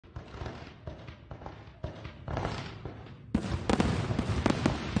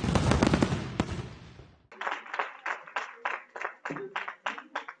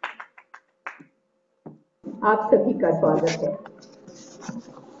आप सभी का स्वागत है।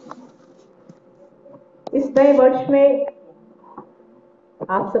 इस नए वर्ष में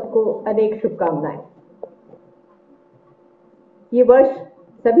आप सबको अनेक शुभकामनाएं। ये वर्ष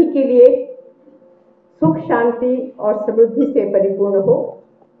सभी के लिए सुख, शांति और समृद्धि से परिपूर्ण हो।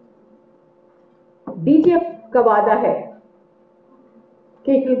 डीजीएफ का वादा है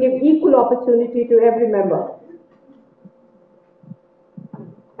कि it will give equal opportunity to every member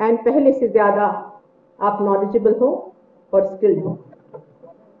and पहले से ज्यादा आप नॉलेजेबल हो और स्किल्ड हो।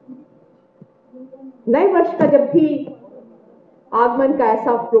 नए वर्ष का जब भी आगमन का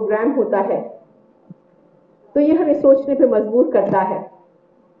ऐसा प्रोग्राम होता है तो ये हमें सोचने पे मजबूर करता है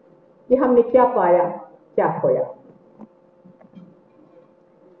कि हमने क्या पाया, क्या खोया।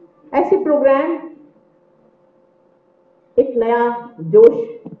 ऐसे प्रोग्राम एक नया जोश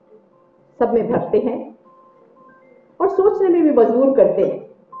सब में भरते हैं और सोचने में भी मजबूर करते हैं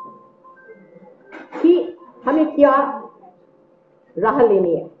कि हमें क्या राह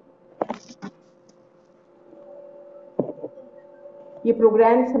लेनी है। ये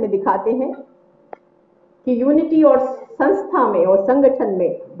प्रोग्राम्स हमें दिखाते हैं कि यूनिटी और संस्था में और संगठन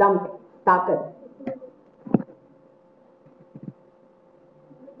में दम है, ताकत।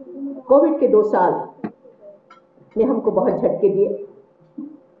 कोविड के 2 साल ने हमको बहुत झटके दिए,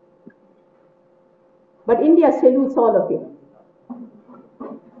 but India salutes all of you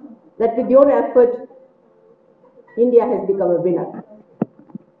that with your effort India has become a winner.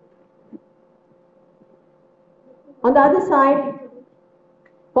 On the other side,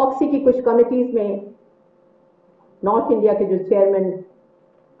 पॉक्सी की कुछ कमिटीज में नॉर्थ इंडिया के जो चेयरमैन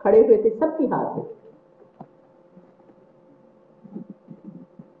खड़े हुए थे, सबकी हार हुई।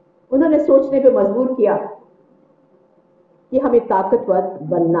 उन्होंने सोचने पे मजबूर किया कि हमें ताकतवर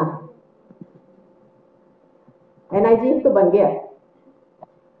बनना है। एनआईजीएफ तो बन गया,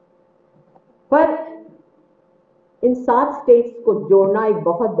 पर इन 7 स्टेट्स को जोड़ना एक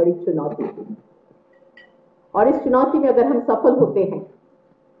बहुत बड़ी चुनौती थी और इस चुनौती में अगर हम सफल होते हैं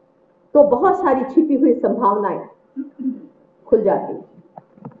तो बहुत सारी छिपी हुई संभावनाएं खुल जाती हैं।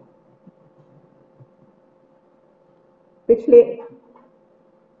 पिछले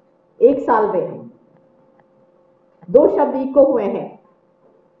 1 साल में 2 शब्द इको हुए हैं,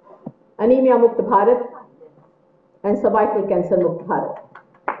 अनीमिया मुक्त भारत एंड सर्वाइकल कैंसर मुक्त भारत।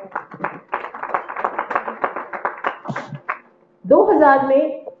 2000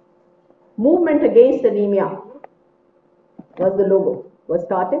 में movement against anaemia was the logo was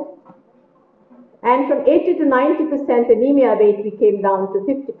started, and from 80 to 90% anemia rate we came down to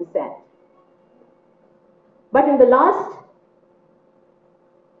 50%. But in the last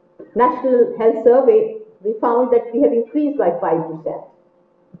National Health Survey, we found that we have increased by 5%.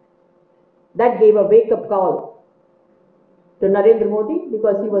 That gave a wake-up call to Narendra Modi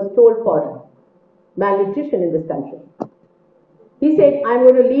because he was told for malnutrition in this country. He said, I'm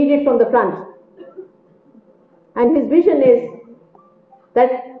going to lead it from the front. And his vision is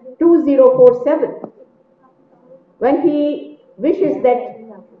that 2047, when he wishes that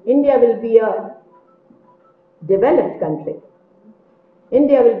India will be a developed country,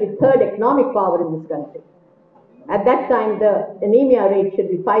 India will be 3rd economic power in this country. At that time, the anemia rate should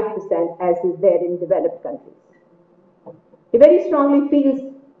be 5%, as is there in developed countries. He very strongly feels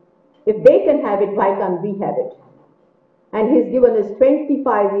if they can have it, why can't we have it? And he's given us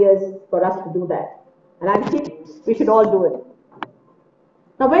 25 years for us to do that. And I think we should all do it.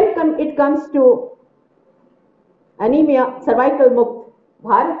 Now, when it comes to anemia, cervical mukt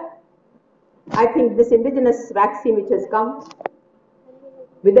Bharat, I think this indigenous vaccine which has come,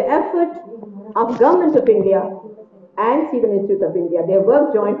 with the effort of Government of India and Serum Institute of India, they have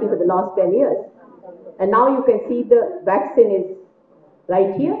worked jointly for the last 10 years. And now you can see the vaccine is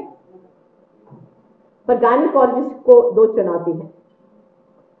right here. पर gynaecologist को 2 चुनौती है,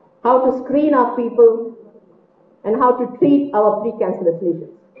 how to screen our people and how to treat our precancerous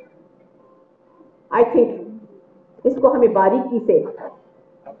lesions. I think इसको हमें बारीकी से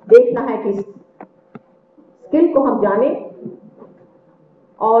देखना है कि स्किल को हम जाने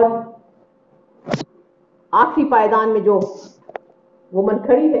और आखिरी पायदान में जो वुमन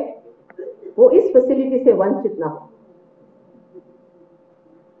खड़ी है वो इस फैसिलिटी से वंचित ना हो।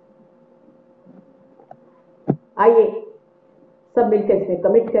 आइए सब मिलकर इसमें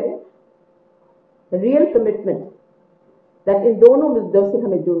कमिट करें, रियल कमिटमेंट दैट इन दोनों मुद्दों से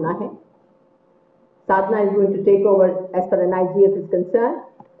हमें जुड़ना है। साधना is going to take over as far as IGF is concerned,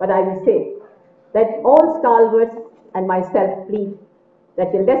 but I will say that all stalwarts and myself plead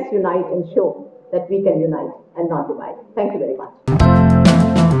that let's unite and show that we can unite and not divide. Thank you very much.